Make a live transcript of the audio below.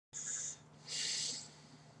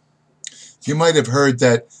You might have heard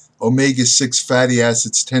that omega-6 fatty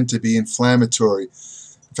acids tend to be inflammatory.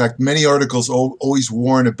 In fact, many articles always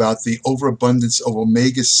warn about the overabundance of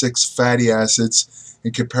omega-6 fatty acids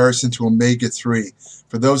in comparison to omega-3.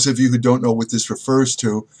 For those of you who don't know what this refers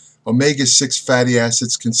to, omega-6 fatty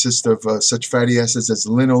acids consist of such fatty acids as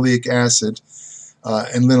linoleic acid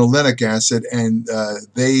and linolenic acid, and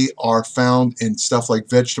they are found in stuff like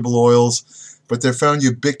vegetable oils, but they're found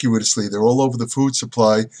ubiquitously. They're all over the food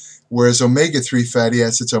supply, whereas omega-3 fatty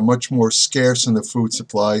acids are much more scarce in the food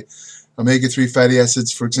supply. Omega-3 fatty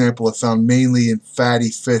acids, for example, are found mainly in fatty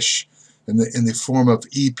fish in the form of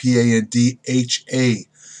EPA and DHA.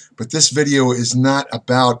 But this video is not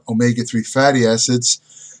about omega-3 fatty acids.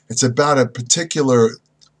 It's about a particular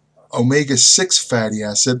omega-6 fatty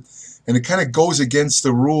acid, and it kind of goes against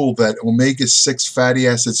the rule that omega-6 fatty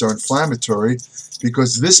acids are inflammatory,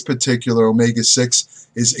 because this particular omega-6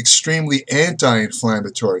 is extremely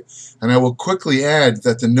anti-inflammatory. And I will quickly add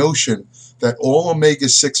that the notion that all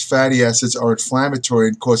omega-6 fatty acids are inflammatory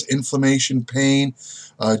and cause inflammation, pain,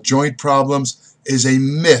 joint problems is a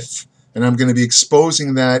myth. And I'm going to be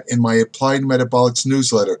exposing that in my Applied Metabolics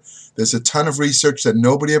newsletter. There's a ton of research that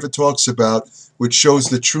nobody ever talks about which shows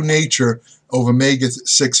the true nature of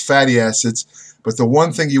omega-6 fatty acids. But the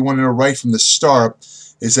one thing you want to know right from the start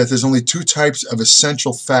is that there's only two types of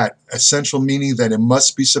essential fat. Essential meaning that it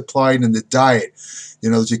must be supplied in the diet. You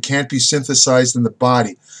know, that it can't be synthesized in the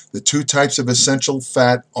body. The two types of essential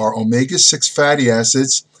fat are omega-6 fatty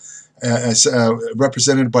acids,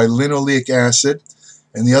 represented by linoleic acid,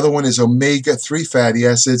 and the other one is omega-3 fatty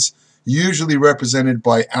acids, usually represented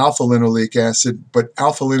by alpha-linoleic acid, but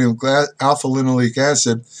alpha-linoleic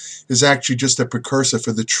acid is actually just a precursor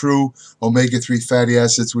for the true omega-3 fatty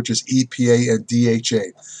acids, which is EPA and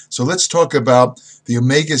DHA. So let's talk about the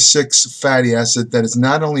omega-6 fatty acid that is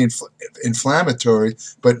not only inflammatory,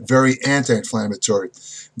 but very anti-inflammatory.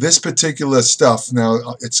 This particular stuff,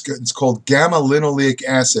 now it's called gamma-linoleic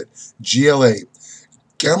acid, GLA.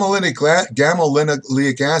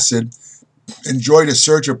 Gamma-linoleic acid enjoyed a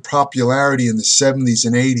surge of popularity in the 70s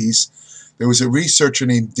and 80s. There was a researcher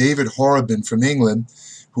named David Horobin from England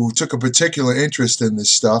who took a particular interest in this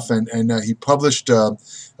stuff, and he published a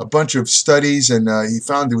bunch of studies, and he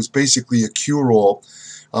found it was basically a cure-all.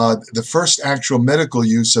 The first actual medical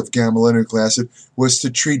use of gamma-linoleic acid was to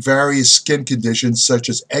treat various skin conditions such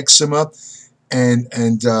as eczema and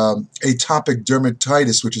atopic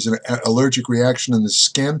dermatitis, which is an allergic reaction in the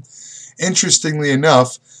skin. Interestingly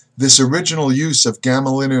enough, this original use of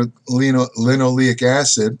gamma-linoleic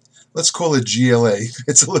acid, let's call it GLA,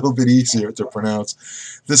 it's a little bit easier to pronounce.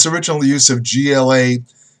 This original use of GLA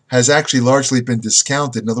has actually largely been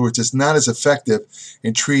discounted. In other words, it's not as effective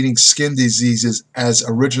in treating skin diseases as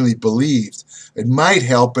originally believed. It might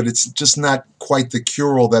help, but it's just not quite the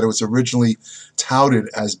cure-all that it was originally touted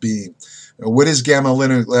as being. What is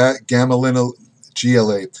gamma-linoleic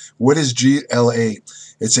GLA? What is GLA?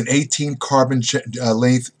 It's an 18 carbon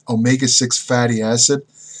length omega-6 fatty acid.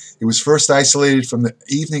 It was first isolated from the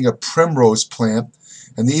evening of primrose plant,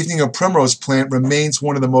 and the evening of primrose plant remains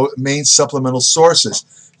one of the main supplemental sources.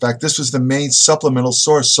 In fact, this was the main supplemental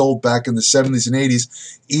source sold back in the 70s and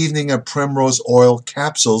 80s, evening of primrose oil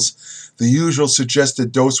capsules. The usual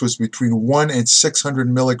suggested dose was between 1 and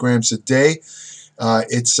 600 milligrams a day.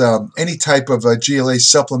 Any type of GLA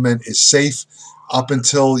supplement is safe up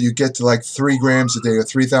until you get to like 3 grams a day or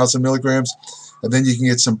 3,000 milligrams, and then you can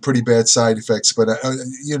get some pretty bad side effects, but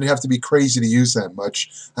you don't have to be crazy to use that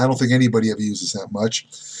much. I don't think anybody ever uses that much.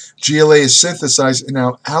 GLA is synthesized.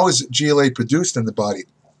 Now, how is GLA produced in the body?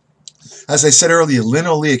 As I said earlier,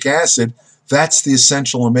 linoleic acid, that's the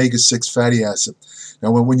essential omega-6 fatty acid.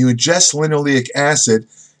 Now, when you ingest linoleic acid,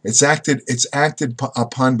 it's acted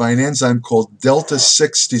upon by an enzyme called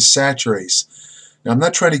delta-6 desaturase. Now, I'm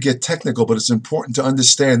not trying to get technical, but it's important to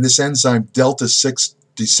understand this enzyme delta-6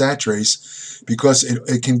 desaturase because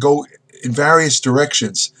it can go in various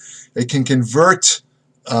directions. It can convert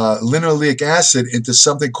linoleic acid into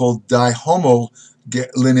something called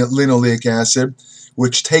dihomolinoleic acid,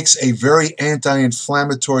 which takes a very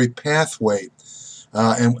anti-inflammatory pathway.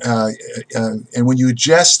 And when you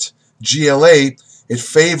ingest GLA, it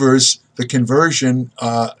favors the conversion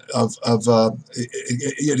it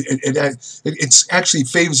actually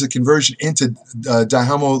favors the conversion into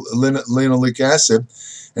dihomolinoleic acid,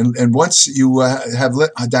 and once you have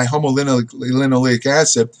dihomolinoleic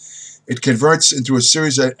acid, it converts into a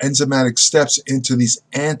series of enzymatic steps into these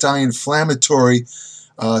anti-inflammatory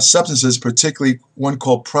substances, particularly one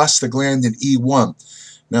called prostaglandin E1.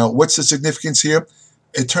 Now, what's the significance here?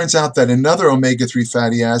 It turns out that another omega-3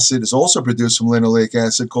 fatty acid is also produced from linoleic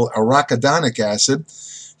acid called arachidonic acid.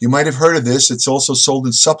 You might have heard of this. It's also sold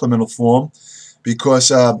in supplemental form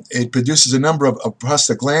because it produces a number of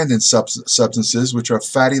prostaglandin substances, which are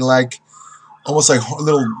fatty-like, almost like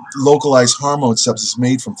little localized hormone substances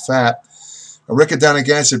made from fat. Arachidonic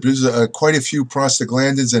acid produces quite a few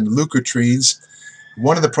prostaglandins and leukotrienes.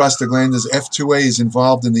 One of the prostaglandins, F2A, is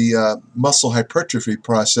involved in the muscle hypertrophy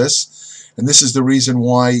process, and this is the reason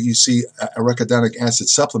why you see arachidonic acid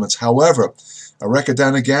supplements. However,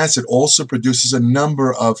 arachidonic acid also produces a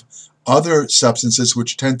number of other substances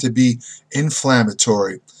which tend to be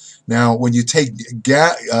inflammatory. Now, when you take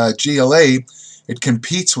GLA, it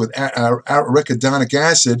competes with arachidonic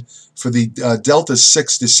acid for the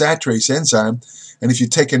delta-6 desaturase enzyme, and if you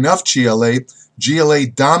take enough GLA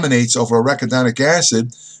dominates over arachidonic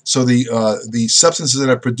acid, so the substances that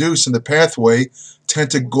are produced in the pathway tend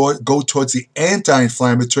to go towards the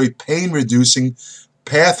anti-inflammatory, pain-reducing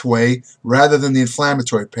pathway rather than the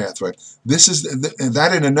inflammatory pathway. This is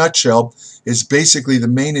that in a nutshell is basically the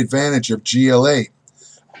main advantage of GLA.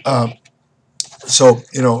 So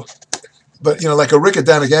but like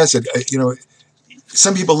arachidonic acid,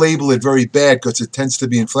 some people label it very bad because it tends to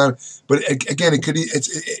be inflammatory. But again,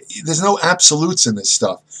 there's no absolutes in this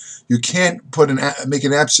stuff. You can't make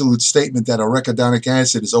an absolute statement that arachidonic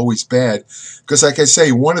acid is always bad, because, like I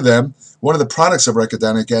say, one of the products of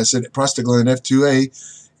arachidonic acid, prostaglandin F2A,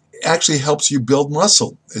 actually helps you build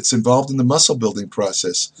muscle. It's involved in the muscle building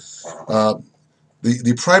process.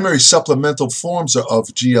 The primary supplemental forms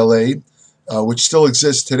of GLA, which still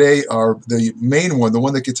exists today, are the main one, the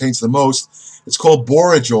one that contains the most. It's called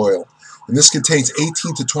borage oil, and this contains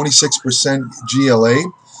 18 to 26% GLA.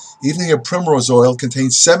 Evening of primrose oil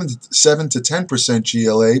contains 7 to 10%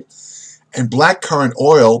 GLA, and blackcurrant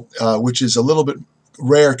oil, which is a little bit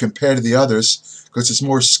rare compared to the others because it's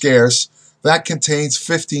more scarce, that contains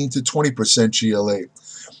 15 to 20% GLA.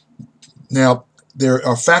 Now, there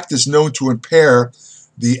are factors known to impair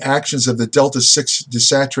the actions of the delta-6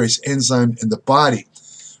 desaturase enzyme in the body.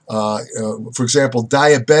 For example,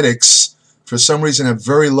 diabetics, for some reason, have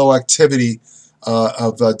very low activity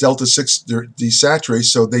of delta-6 desaturase,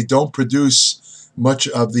 so they don't produce much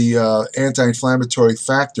of the anti-inflammatory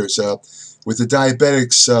factors. With the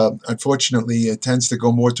diabetics, unfortunately, it tends to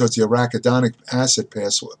go more towards the arachidonic acid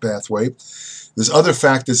pathway. There's other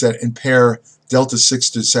factors that impair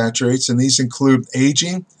delta-6 desaturates, and these include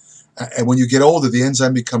aging. And when you get older, the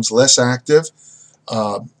enzyme becomes less active.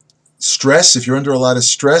 Stress, if you're under a lot of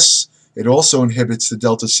stress, it also inhibits the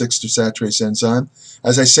delta-6 desaturase enzyme.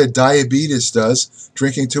 As I said, diabetes does,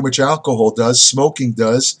 drinking too much alcohol does, smoking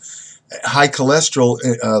does, high cholesterol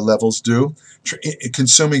levels do,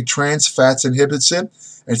 consuming trans fats inhibits it,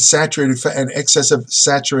 and saturated fat and excessive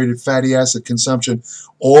saturated fatty acid consumption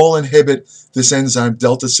all inhibit this enzyme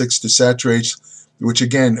delta-6 desaturase, which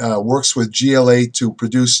again works with GLA to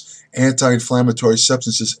produce anti-inflammatory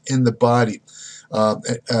substances in the body.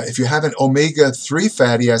 If you have an omega-3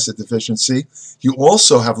 fatty acid deficiency, you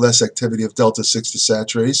also have less activity of delta-6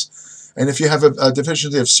 desaturase. And if you have a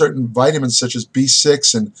deficiency of certain vitamins such as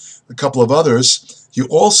B6 and a couple of others, you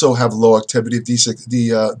also have low activity of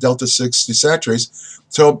the delta-6 desaturase.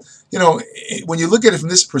 So, when you look at it from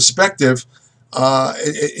this perspective,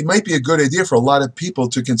 it might be a good idea for a lot of people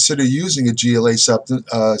to consider using a GLA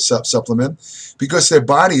supplement because their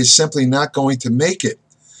body is simply not going to make it.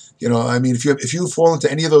 If you fall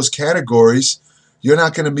into any of those categories, you're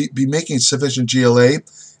not going to be making sufficient GLA,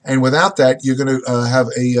 and without that, you're going to have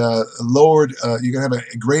you're going to have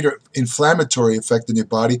a greater inflammatory effect in your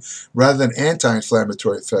body rather than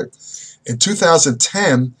anti-inflammatory effect. In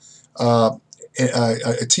 2010, a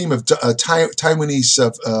team of Taiwanese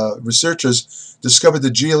researchers discovered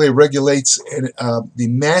that GLA regulates the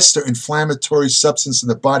master inflammatory substance in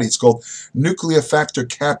the body. It's called nuclear factor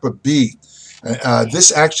kappa B.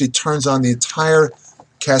 This actually turns on the entire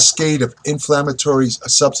cascade of inflammatory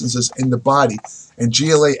substances in the body, and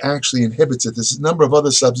GLA actually inhibits it. There's a number of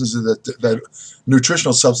other substances that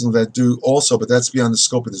nutritional substances that do also, but that's beyond the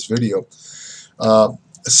scope of this video. A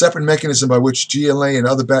separate mechanism by which GLA and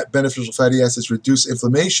other beneficial fatty acids reduce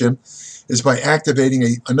inflammation is by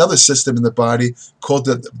activating another system in the body called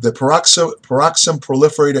the peroxisome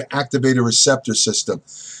proliferator activator receptor system.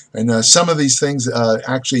 And some of these things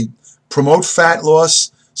actually promote fat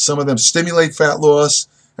loss, some of them stimulate fat loss,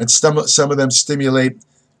 and some of them stimulate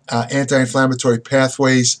anti-inflammatory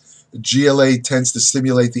pathways. GLA tends to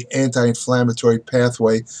stimulate the anti-inflammatory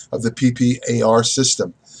pathway of the PPAR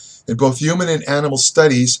system. In both human and animal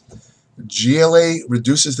studies, GLA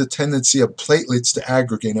reduces the tendency of platelets to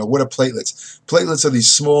aggregate. Now, what are platelets? Platelets are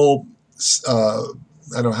these small,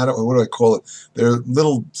 what do I call it? They're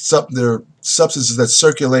little substances that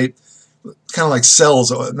circulate kind of like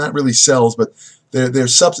cells, not really cells, but they're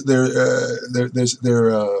substances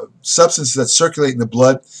that circulate in the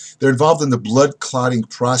blood. They're involved in the blood clotting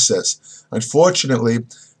process. Unfortunately,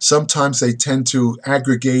 sometimes they tend to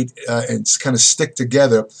aggregate and kind of stick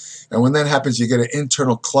together. And when that happens, you get an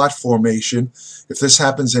internal clot formation. If this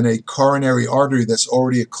happens in a coronary artery that's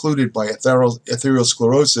already occluded by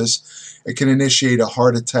atherosclerosis, it can initiate a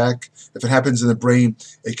heart attack. If it happens in the brain,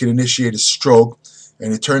 it can initiate a stroke.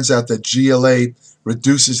 And it turns out that GLA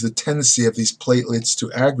reduces the tendency of these platelets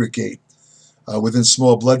to aggregate within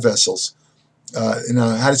small blood vessels.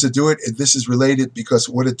 How does it do it? This is related because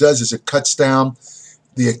what it does is it cuts down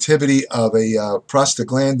the activity of a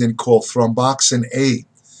prostaglandin called thromboxane A.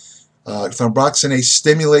 Thromboxane A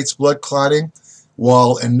stimulates blood clotting,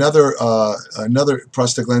 while another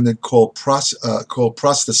prostaglandin called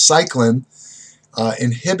prostacyclin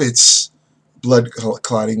inhibits blood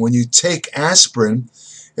clotting. When you take aspirin,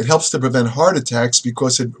 it helps to prevent heart attacks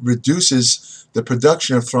because it reduces the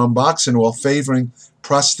production of thromboxane while favoring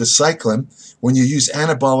prostacyclin. When you use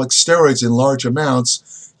anabolic steroids in large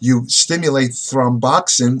amounts, you stimulate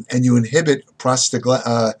thromboxane and you inhibit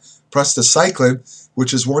prostacyclin,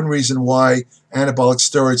 which is one reason why anabolic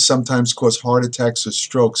steroids sometimes cause heart attacks or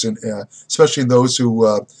strokes, and especially in those who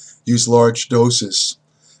use large doses.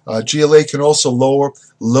 GLA can also lower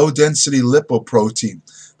low-density lipoprotein.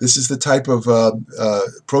 This is the type of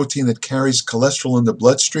protein that carries cholesterol in the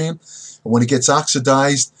bloodstream. And when it gets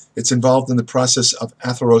oxidized, it's involved in the process of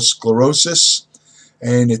atherosclerosis.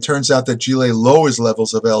 And it turns out that GLA lowers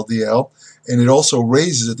levels of LDL, and it also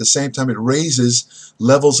raises, at the same time, it raises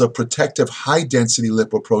levels of protective high-density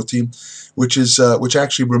lipoprotein, which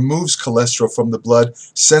actually removes cholesterol from the blood,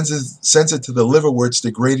 sends it to the liver where it's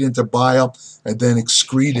degraded into bile and then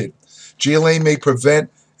excreted. GLA may prevent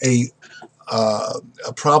a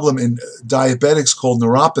problem in diabetics called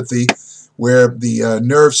neuropathy, where the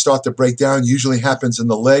nerves start to break down. Usually happens in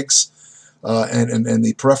the legs and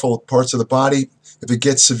the peripheral parts of the body. If it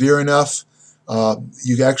gets severe enough,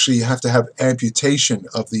 you actually have to have amputation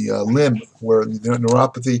of the limb where the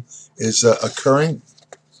neuropathy is occurring.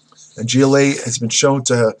 And GLA has been shown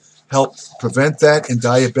to help prevent that in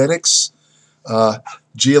diabetics.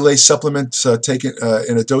 GLA supplements taken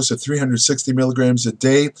in a dose of 360 milligrams a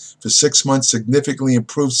day for 6 months significantly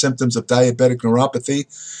improved symptoms of diabetic neuropathy.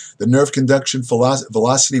 The nerve conduction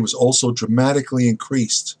velocity was also dramatically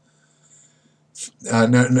increased.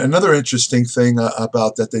 Another interesting thing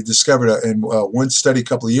about that they discovered in one study a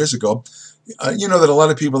couple of years ago, you know that a lot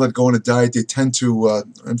of people that go on a diet, they tend to,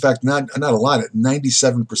 in fact, not a lot,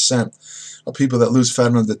 97% of people that lose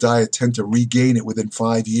fat on the diet tend to regain it within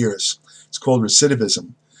 5 years. It's called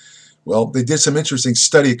recidivism. Well, they did some interesting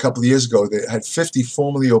study a couple of years ago. They had 50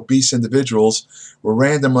 formerly obese individuals were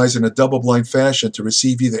randomized in a double-blind fashion to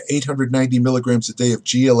receive either 890 milligrams a day of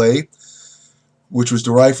GLA, which was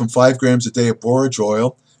derived from 5 grams a day of borage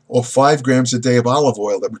oil, or 5 grams a day of olive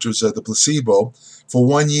oil, which was the placebo, for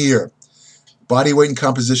 1 year. Body weight and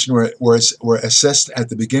composition were assessed at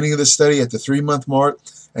the beginning of the study, at the 3-month mark,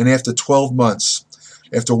 and after 12 months.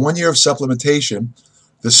 After 1 year of supplementation,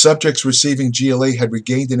 the subjects receiving GLA had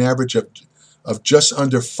regained an average of just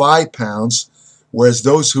under 5 pounds, whereas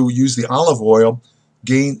those who used the olive oil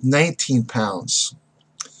gained 19 pounds.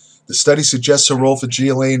 The study suggests a role for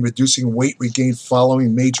GLA in reducing weight regain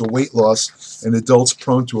following major weight loss in adults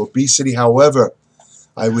prone to obesity. However,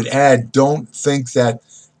 I would add, don't think that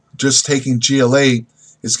just taking GLA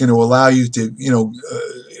is going to allow you to,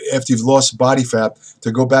 after you've lost body fat,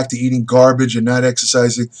 to go back to eating garbage and not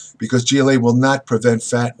exercising, because GLA will not prevent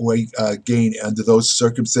fat weight gain under those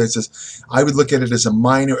circumstances. I would look at it as a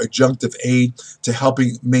minor adjunctive aid to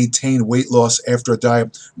helping maintain weight loss after a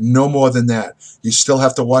diet, no more than that. You still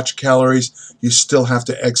have to watch calories, you still have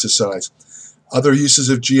to exercise. Other uses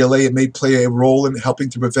of GLA, it may play a role in helping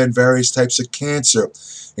to prevent various types of cancer,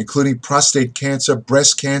 including prostate cancer,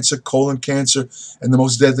 breast cancer, colon cancer, and the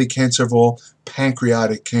most deadly cancer of all,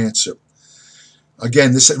 pancreatic cancer.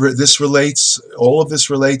 Again, all of this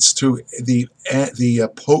relates to the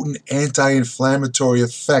potent anti-inflammatory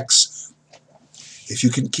effects. If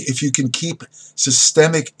you can keep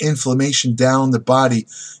systemic inflammation down the body,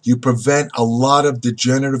 you prevent a lot of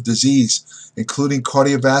degenerative disease, including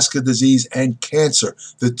cardiovascular disease and cancer,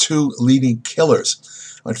 the 2 leading killers.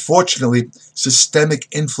 Unfortunately, systemic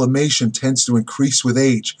inflammation tends to increase with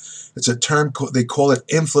age. It's a term, they call it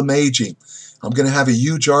inflammaging. I'm going to have a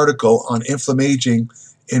huge article on inflammaging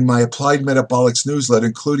in my Applied Metabolics newsletter,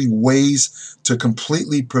 including ways to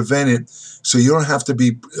completely prevent it, so you don't have to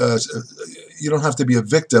be a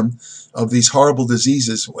victim of these horrible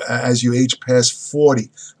diseases as you age past 40.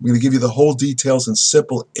 I'm going to give you the whole details in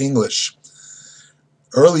simple English.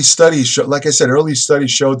 Early studies, like I said, early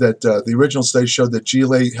studies showed that, the original study showed that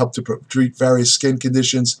GLA helped to treat various skin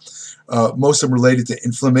conditions, most of them related to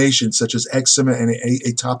inflammation, such as eczema and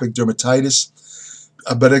atopic dermatitis.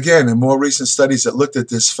 But again, in more recent studies that looked at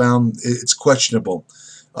this found it's questionable.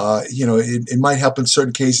 It might help in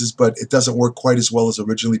certain cases, but it doesn't work quite as well as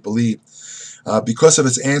originally believed. Because of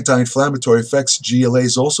its anti-inflammatory effects, GLA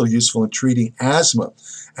is also useful in treating asthma.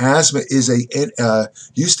 Asthma is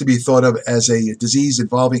used to be thought of as a disease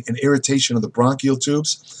involving an irritation of the bronchial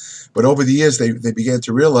tubes, but over the years they began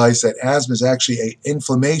to realize that asthma is actually an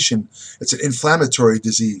inflammation. It's an inflammatory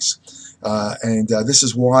disease, and this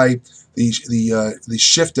is why the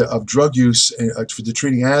shift of drug use for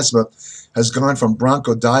treating asthma has gone from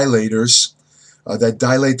bronchodilators that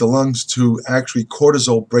dilate the lungs to actually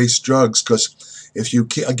cortisol-based drugs, because if you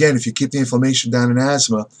keep the inflammation down in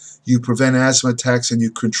asthma, you prevent asthma attacks and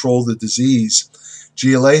you control the disease.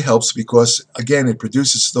 GLA helps because, again, it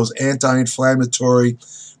produces those anti-inflammatory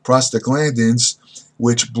prostaglandins,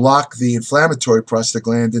 which block the inflammatory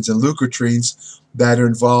prostaglandins and leukotrienes that are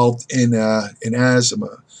involved in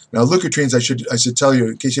asthma. Now, leukotrienes, I should tell you,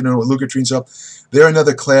 in case you don't know what leukotrienes are, they're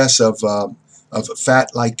another class of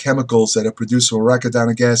fat-like chemicals that are produced from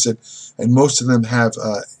arachidonic acid, and most of them have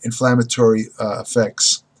inflammatory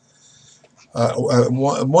effects.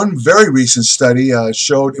 One very recent study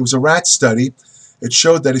showed, it was a rat study, it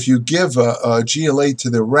showed that if you give GLA to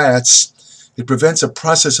the rats, it prevents a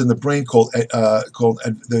process in the brain called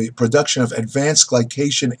the production of advanced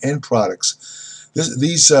glycation end products.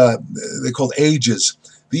 They're called AGEs.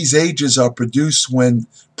 These AGEs are produced when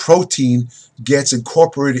protein gets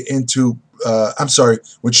incorporated into,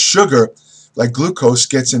 when sugar, like glucose,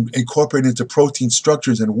 gets incorporated into protein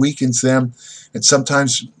structures and weakens them, and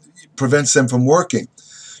sometimes prevents them from working.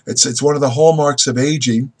 It's one of the hallmarks of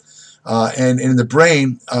aging, and in the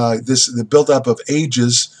brain, the buildup of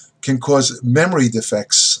AGEs can cause memory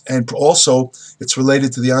defects, and also it's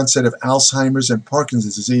related to the onset of Alzheimer's and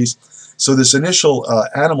Parkinson's disease. So this initial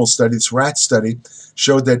animal study, this rat study,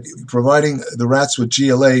 showed that providing the rats with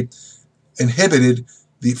GLA inhibited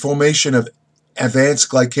the formation of advanced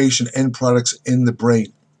glycation end products in the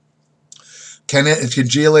brain. Can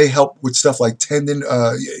GLA help with stuff like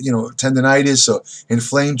tendinitis or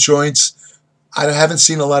inflamed joints? I haven't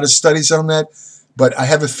seen a lot of studies on that, but I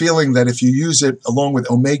have a feeling that if you use it along with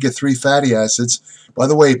omega-3 fatty acids, by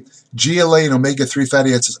the way, GLA and omega-3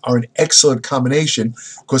 fatty acids are an excellent combination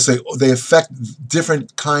because they affect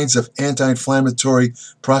different kinds of anti-inflammatory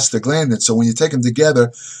prostaglandins. So when you take them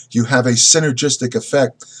together, you have a synergistic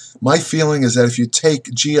effect. My feeling is that if you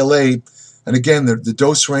take GLA, and again, the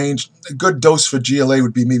dose range, a good dose for GLA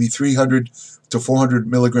would be maybe 300 to 400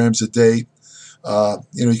 milligrams a day.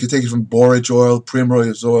 You could take it from borage oil,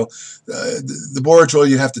 primrose oil. The borage oil,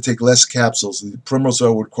 you have to take less capsules. The primrose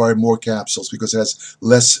oil would require more capsules because it has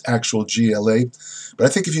less actual GLA. But I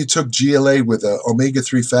think if you took GLA with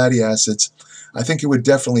omega-3 fatty acids, I think it would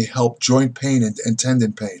definitely help joint pain and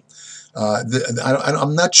tendon pain.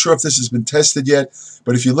 I'm not sure if this has been tested yet,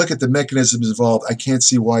 but if you look at the mechanisms involved, I can't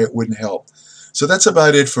see why it wouldn't help. So that's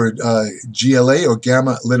about it for GLA, or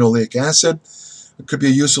gamma-linoleic acid. It could be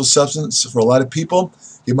a useful substance for a lot of people.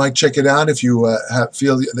 You might check it out if you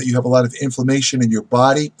feel that you have a lot of inflammation in your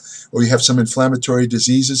body, or you have some inflammatory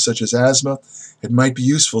diseases such as asthma. It might be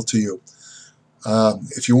useful to you.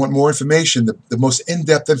 If you want more information, the most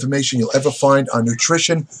in-depth information you'll ever find on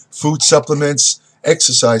nutrition, food supplements,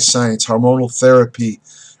 exercise science, hormonal therapy,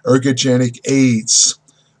 ergogenic aids,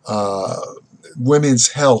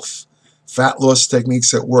 women's health, fat loss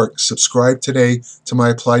techniques at work. Subscribe today to my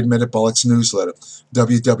Applied Metabolics newsletter,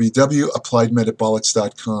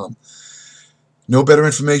 www.appliedmetabolics.com. No better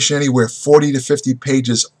information anywhere, 40 to 50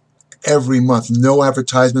 pages every month. No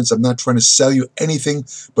advertisements. I'm not trying to sell you anything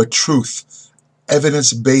but truth.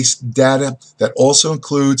 Evidence-based data that also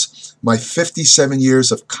includes my 57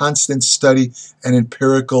 years of constant study and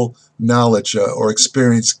empirical knowledge or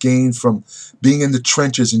experience gained from being in the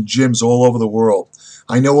trenches in gyms all over the world.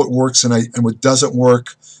 I know what works and what doesn't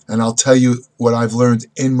work, and I'll tell you what I've learned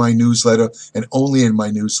in my newsletter and only in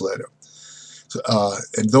my newsletter. So,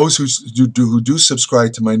 and those who do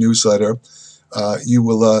subscribe to my newsletter,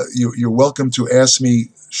 you're welcome to ask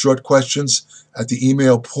me short questions at the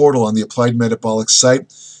email portal on the Applied Metabolics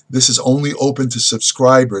site. This is only open to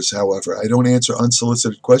subscribers, however. I don't answer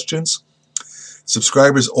unsolicited questions.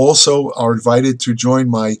 Subscribers also are invited to join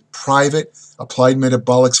my private Applied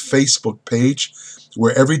Metabolics Facebook page,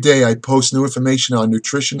 where every day I post new information on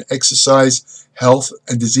nutrition, exercise, health,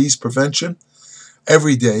 and disease prevention.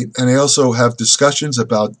 every day, and I also have discussions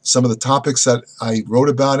about some of the topics that I wrote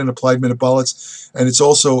about in Applied Metabolics, and it's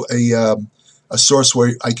also a source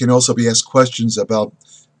where I can also be asked questions about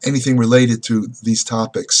anything related to these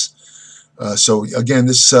topics. So again,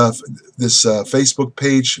 this Facebook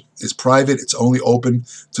page is private. It's only open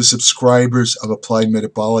to subscribers of Applied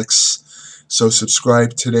Metabolics. So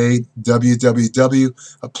subscribe today,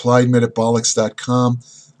 www.appliedmetabolics.com.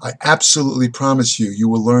 I absolutely promise you, you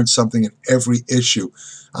will learn something in every issue.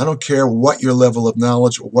 I don't care what your level of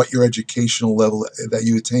knowledge or what your educational level that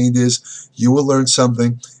you attained is, you will learn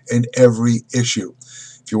something in every issue.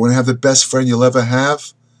 If you want to have the best friend you'll ever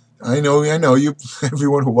have, I know you,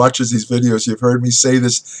 everyone who watches these videos, you've heard me say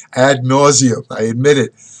this ad nauseum, I admit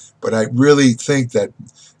it, but I really think that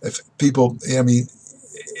if people, I mean,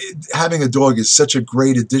 having a dog is such a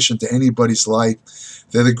great addition to anybody's life.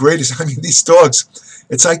 They're the greatest. I mean, these dogs,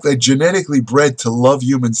 it's like they're genetically bred to love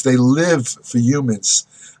humans. They live for humans.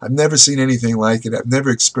 I've never seen anything like it. I've never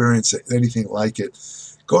experienced anything like it.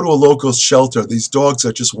 Go to a local shelter. These dogs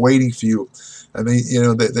are just waiting for you. I mean, you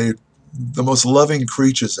know, they're the most loving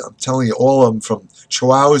creatures. I'm telling you, all of them, from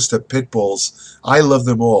chihuahuas to pit bulls. I love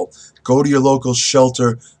them all. Go to your local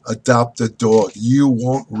shelter. Adopt a dog. You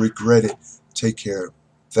won't regret it. Take care.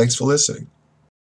 Thanks for listening.